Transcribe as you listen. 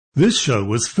This show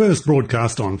was first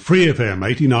broadcast on Free FM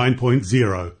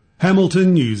 89.0,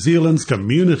 Hamilton, New Zealand's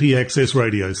community access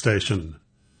radio station.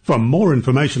 For more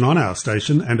information on our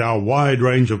station and our wide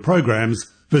range of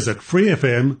programs, visit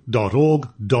freefm.org.nz.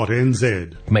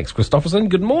 Max Christoffersen,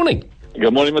 good morning.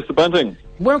 Good morning, Mr. Bunting.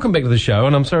 Welcome back to the show,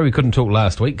 and I'm sorry we couldn't talk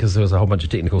last week because there was a whole bunch of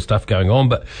technical stuff going on,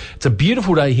 but it's a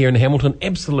beautiful day here in Hamilton,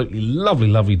 absolutely lovely,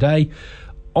 lovely day.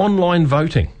 Online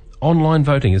voting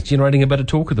is generating a bit of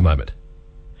talk at the moment.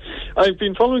 I've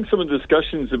been following some of the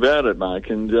discussions about it, Mark,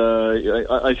 and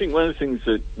I think one of the things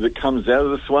that comes out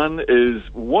of this one is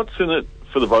what's in it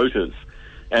for the voters.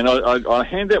 And I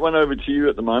hand that one over to you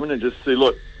at the moment and just say,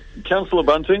 look, Councillor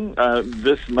Bunting,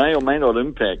 this may or may not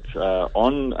impact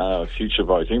on future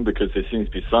voting because there seems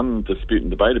to be some dispute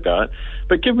and debate about it.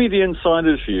 But give me the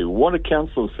insider's view. What are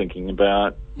councillors thinking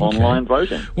about online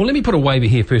voting? Well, let me put a waiver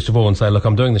here first of all and say, look,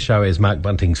 I'm doing the show as Mark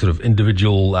Bunting, sort of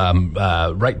individual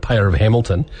ratepayer of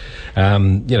Hamilton.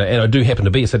 And I do happen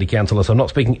to be a city councillor, so I'm not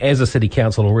speaking as a city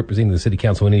councillor or representing the city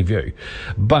council in any view.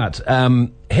 But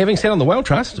having sat on the Well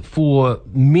Trust for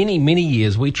many, many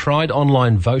years, we tried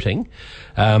online voting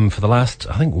for the last,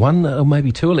 I think, one or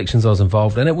maybe two elections I was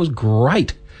involved in. It was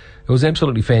great. It was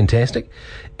absolutely fantastic.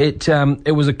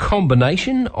 It was a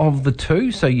combination of the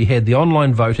two. So you had the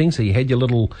online voting, so you had your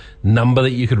little number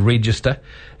that you could register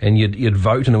and you'd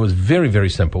vote, and it was very, very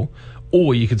simple.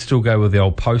 Or you could still go with the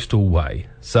old postal way.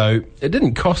 So it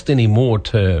didn't cost any more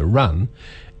to run.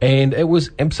 And it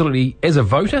was absolutely, as a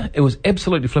voter, it was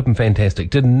absolutely flipping fantastic.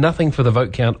 Did nothing for the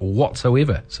vote count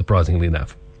whatsoever, surprisingly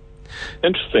enough.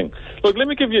 Interesting. Look, let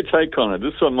me give you a take on it.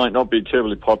 This one might not be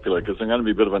terribly popular because I'm going to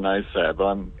be a bit of a naysayer, but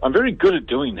I'm very good at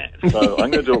doing that. So I'm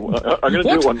going to do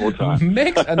it one more time.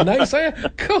 Max, a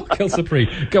naysayer? Cool, Supreme.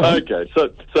 Go on. Okay, so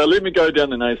let me go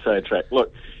down the naysayer track.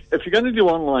 Look, if you're going to do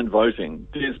online voting,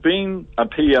 there's been a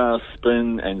PR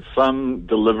spin and some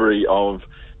delivery of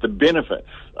the benefits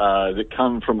that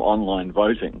come from online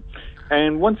voting.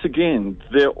 And once again,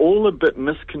 they're all a bit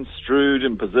misconstrued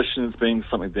and positioned as being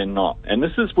something they're not. And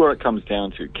this is where it comes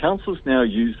down to. Councils now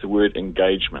use the word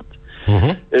engagement.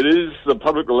 Mm-hmm. It is the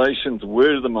public relations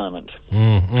word of the moment.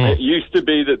 Mm-hmm. It used to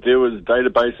be that there was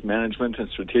database management and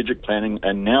strategic planning,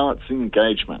 and now it's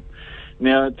engagement.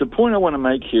 Now, the point I want to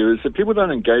make here is that people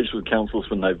don't engage with councils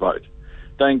when they vote.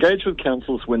 They engage with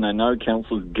councils when they know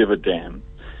councils give a damn.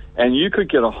 And you could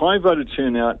get a high voter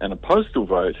turnout and a postal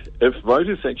vote if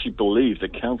voters actually believed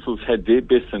that councils had their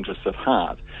best interests at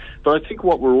heart. But I think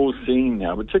what we're all seeing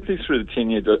now, particularly through the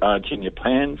 10-year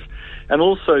plans and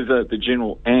also the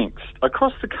general angst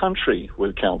across the country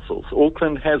with councils,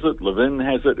 Auckland has it, Levin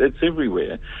has it, it's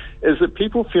everywhere, is that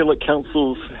people feel that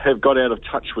councils have got out of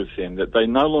touch with them, that they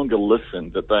no longer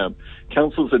listen, that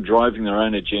councils are driving their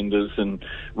own agendas and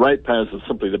ratepayers are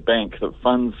simply the bank that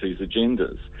funds these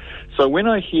agendas. So when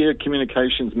I hear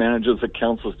communications managers at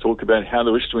councils talk about how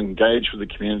they wish to engage with the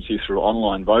community through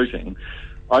online voting,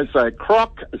 I say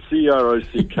crock,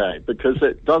 C-R-O-C-K, because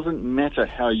it doesn't matter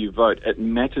how you vote. It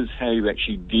matters how you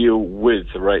actually deal with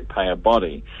the ratepayer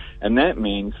body. And that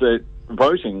means that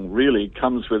voting really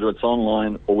comes whether it's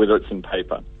online or whether it's in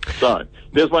paper. So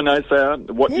there's my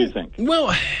naysayer. What do you think?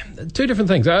 Well, two different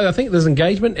things. I think there's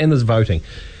engagement and there's voting.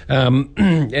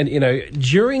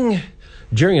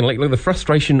 During the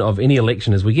frustration of any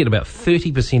election is we get about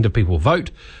 30% of people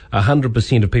vote,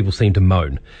 100% of people seem to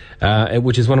moan,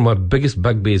 which is one of my biggest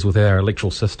bugbears with our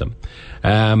electoral system.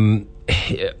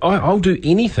 I'll do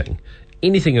anything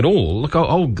at all. Look,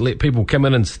 I'll let people come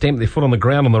in and stamp their foot on the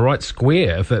ground on the right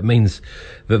square if it means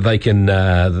that they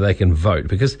can vote,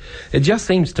 because it just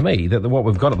seems to me that what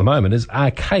we've got at the moment is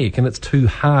archaic and it's too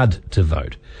hard to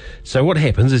vote. So what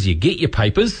happens is you get your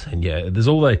papers and there's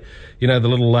all the, the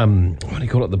little, what do you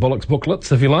call it, the bollocks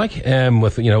booklets, if you like,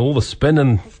 with, all the spin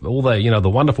and all the, the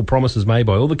wonderful promises made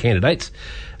by all the candidates,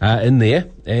 in there,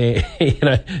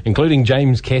 including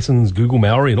James Cassin's Google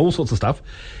Maori and all sorts of stuff.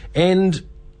 And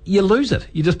you lose it.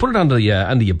 You just put it under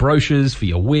your brochures for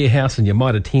your warehouse and your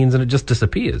Mitre 10s and it just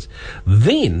disappears.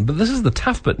 Then, but this is the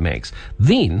tough bit, Max,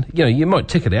 then, you might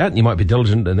tick it out and you might be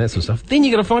diligent and that sort of stuff. Then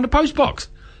you got to find a post box.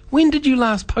 When did you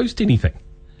last post anything?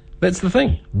 That's the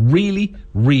thing. Really,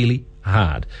 really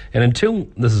hard. And until,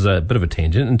 this is a bit of a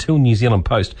tangent, until New Zealand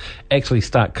Post actually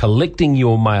start collecting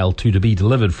your mail to be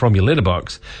delivered from your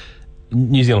letterbox,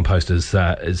 New Zealand Post is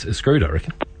screwed, I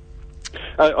reckon.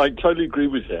 I totally agree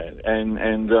with that,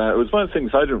 and it was one of the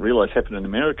things I didn't realise happened in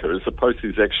America is the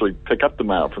posties actually pick up the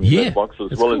mail from the box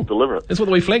as well as deliver it. That's what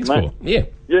the wee flag's for. Yeah,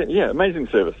 amazing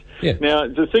service. Yeah. Now,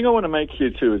 the thing I want to make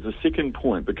here too is a second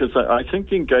point, because I think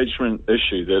the engagement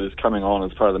issue that is coming on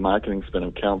as part of the marketing spin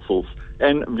of councils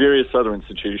and various other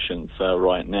institutions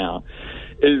right now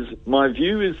is, my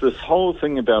view is this whole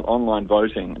thing about online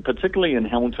voting, particularly in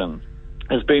Hamilton,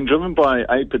 has been driven by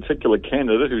a particular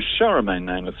candidate who shall remain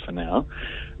nameless for now,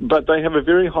 but they have a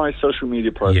very high social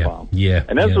media profile.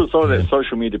 And as a result of that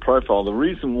social media profile, the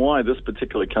reason why this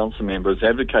particular council member is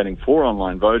advocating for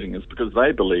online voting is because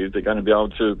they believe they're going to be able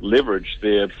to leverage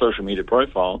their social media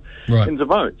profile into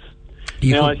votes.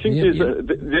 Now, I think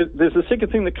there's a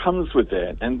second thing that comes with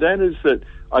that, and that is that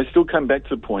I still come back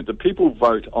to the point that people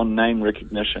vote on name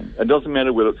recognition. It doesn't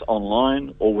matter whether it's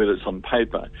online or whether it's on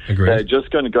paper. Agreed. They're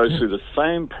just going to go through the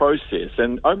same process,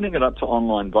 and opening it up to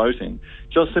online voting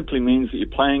just simply means that you're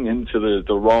playing into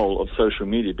the role of social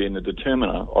media being the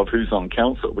determiner of who's on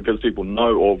council, because people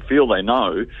know or feel they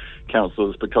know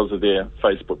councillors because of their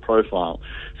Facebook profile.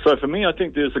 So for me, I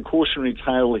think there's a cautionary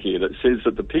tale here that says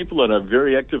that the people that are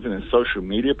very active in their social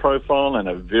media profile and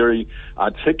are very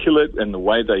articulate in the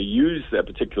way they use that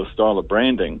particular style of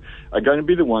branding are going to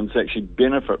be the ones that actually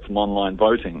benefit from online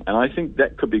voting. And I think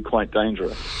that could be quite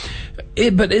dangerous.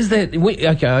 But is that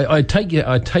okay? I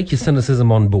take your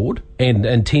cynicism on board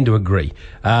and tend to agree,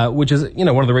 which is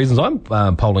one of the reasons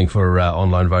I'm polling for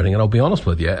online voting. And I'll be honest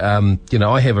with you,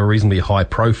 I have a reasonably high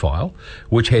profile,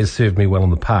 which has served me well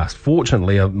in the past.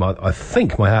 Fortunately, I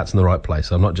think my heart's in the right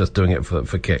place. I'm not just doing it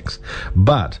for kicks,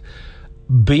 but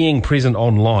being present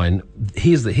online,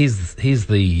 here's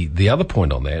the other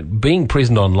point on that. Being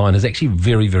present online is actually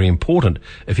very, very important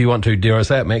if you want to, dare I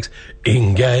say it, Max,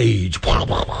 engage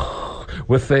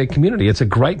with the community. It's a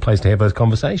great place to have those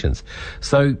conversations.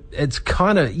 So it's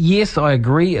kind of, yes, I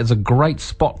agree, it's a great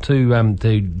spot to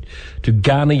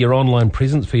garner your online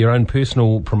presence for your own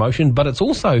personal promotion, but it's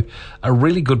also a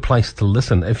really good place to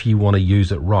listen if you want to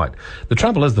use it right. The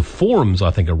trouble is the forums,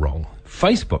 I think, are wrong.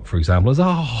 Facebook, for example, is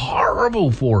a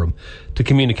horrible forum to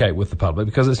communicate with the public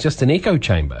because it's just an echo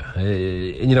chamber.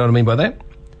 You know what I mean by that?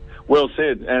 Well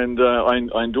said, and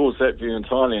I endorse that view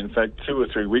entirely. In fact, 2 or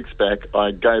 3 weeks back,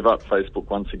 I gave up Facebook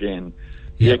once again.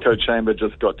 The echo chamber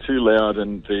just got too loud,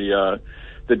 and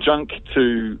the junk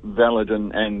to valid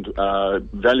and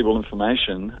valuable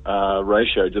information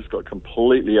ratio just got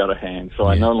completely out of hand. So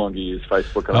I no longer use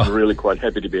Facebook, and I'm really quite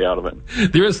happy to be out of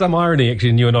it. There is some irony, actually,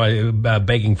 in you and I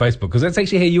bagging Facebook, because that's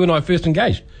actually how you and I first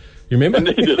engaged. You remember?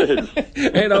 Indeed it is.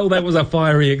 And that was a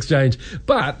fiery exchange.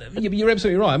 But you're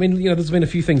absolutely right. I mean, there's been a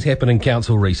few things happen in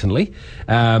council recently.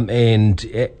 And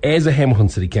as a Hamilton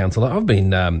City Councillor, I've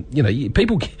been,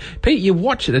 people, you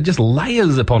watch it just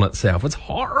layers upon itself. It's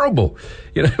horrible.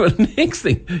 Next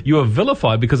thing, you are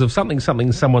vilified because of something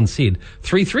someone said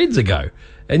 3 threads ago.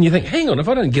 And you think, hang on, if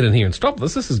I don't get in here and stop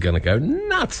this is going to go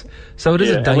nuts. So it is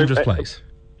a dangerous place.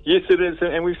 Yes, it is,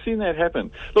 and we've seen that happen.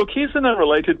 Look, here's an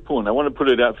unrelated point. I want to put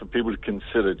it out for people to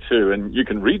consider too, and you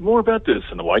can read more about this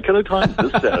in the Waikato Times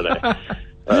this Saturday.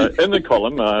 In the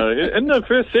column, in the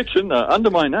first section, under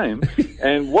my name.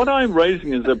 And what I'm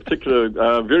raising is a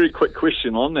particular, very quick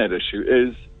question on that issue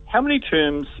is, how many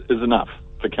terms is enough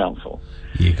for council?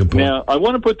 Yeah, good point. Now, I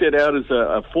want to put that out as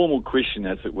a formal question,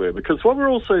 as it were, because what we're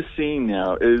also seeing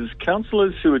now is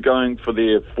councillors who are going for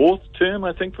their 4th term,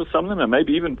 I think, for some of them, and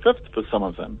maybe even 5th for some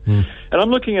of them. And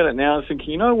I'm looking at it now and thinking,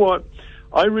 you know what?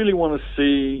 I really want to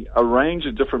see a range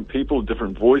of different people,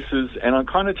 different voices, and I'm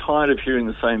kind of tired of hearing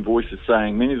the same voices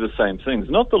saying many of the same things,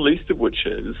 not the least of which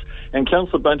is, and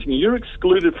Councillor Bunting, you're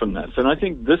excluded from this, and I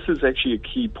think this is actually a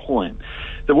key point,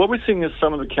 that what we're seeing is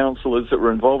some of the councillors that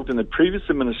were involved in the previous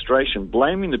administration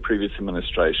blaming the previous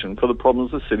administration for the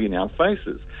problems the city now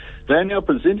faces. They're now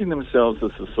presenting themselves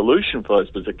as a solution for those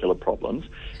particular problems,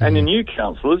 and the new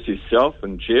councillors, yourself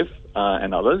and Jeff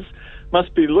and others,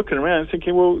 must be looking around and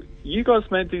thinking, well, you guys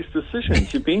made these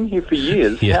decisions. You've been here for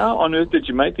years. How on earth did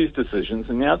you make these decisions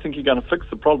and now think you're going to fix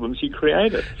the problems you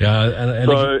created? Yeah,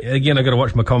 and so, again, I've got to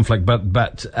watch my conflict,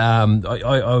 but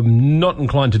I'm not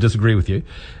inclined to disagree with you.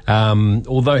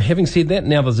 Although, having said that,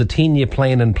 now there's a 10-year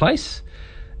plan in place.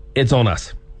 It's on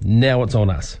us. Now it's on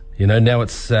us. Now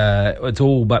it's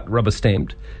all but rubber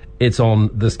stamped. It's on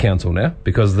this council now,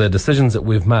 because the decisions that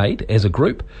we've made as a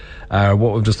group are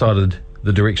what we've decided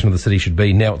the direction of the city should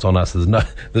be. Now it's on us.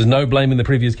 There's no blaming the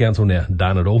previous council now.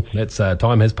 Done it all. That's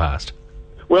time has passed.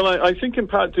 Well, I think in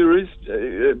part there is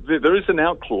an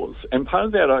out clause, and part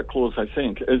of that out clause, I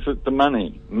think, is that the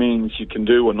money means you can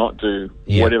do or not do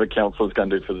whatever council is going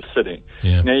to do for the city.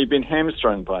 Yeah. Now, you've been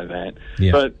hamstrung by that,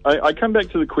 but I come back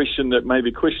to the question that maybe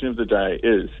question of the day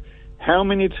is, how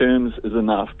many terms is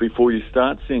enough before you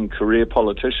start seeing career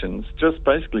politicians just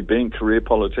basically being career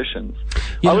politicians?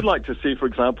 I would like to see, for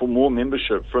example, more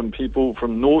membership from people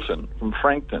from Norton, from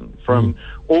Frankton, from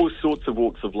all sorts of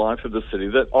walks of life of the city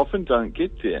that often don't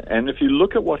get there. And if you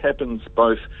look at what happens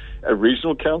both at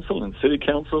regional council and city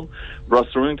council, Ross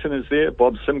Rewington is there,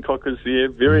 Bob Simcock is there,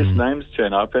 various names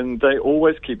turn up, and they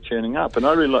always keep turning up. And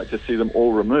I really like to see them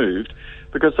all removed,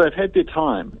 because they've had their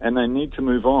time and they need to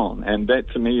move on. And that,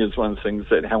 to me, is one of the things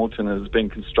that Hamilton has been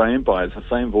constrained by, is the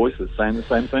same voices saying the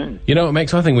same thing. You know what,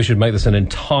 Max? I think we should make this an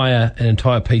entire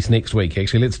piece next week,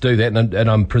 actually. Let's do that.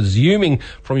 And I'm presuming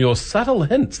from your subtle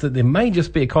hints that there may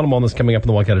just be a column on this coming up in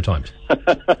the Waikato Times.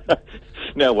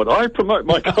 Now, would I promote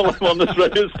my column on this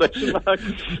radio station, Mark?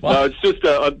 No, it's just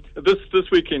this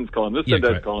weekend's column, this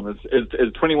Sunday's column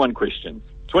is 21 questions.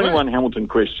 21 Hamilton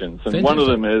questions, and Fantastic. One of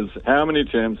them is, how many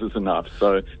terms is enough?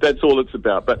 So that's all it's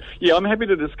about. But, yeah, I'm happy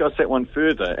to discuss that one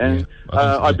further. And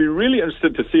I'd be really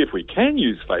interested to see if we can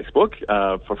use Facebook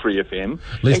for Free FM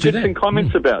and get some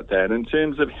comments about that in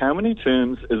terms of how many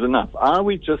terms is enough. Are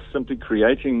we just simply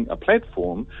creating a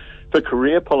platform for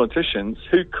career politicians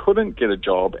who couldn't get a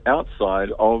job outside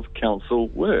of council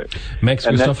work? Max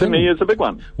and Christoffersen, that, to me, is a big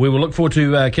one. We will look forward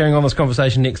to carrying on this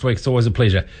conversation next week. It's always a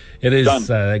pleasure. It is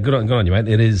good on you, mate.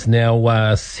 It is now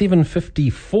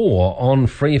 7:54 on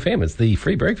Free FM. It's the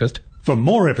Free Breakfast. For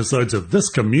more episodes of this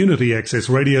community access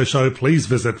radio show, please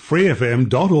visit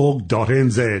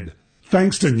freefm.org.nz.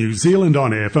 Thanks to New Zealand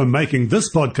On Air for making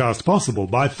this podcast possible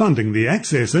by funding the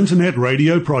Access Internet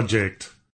Radio Project.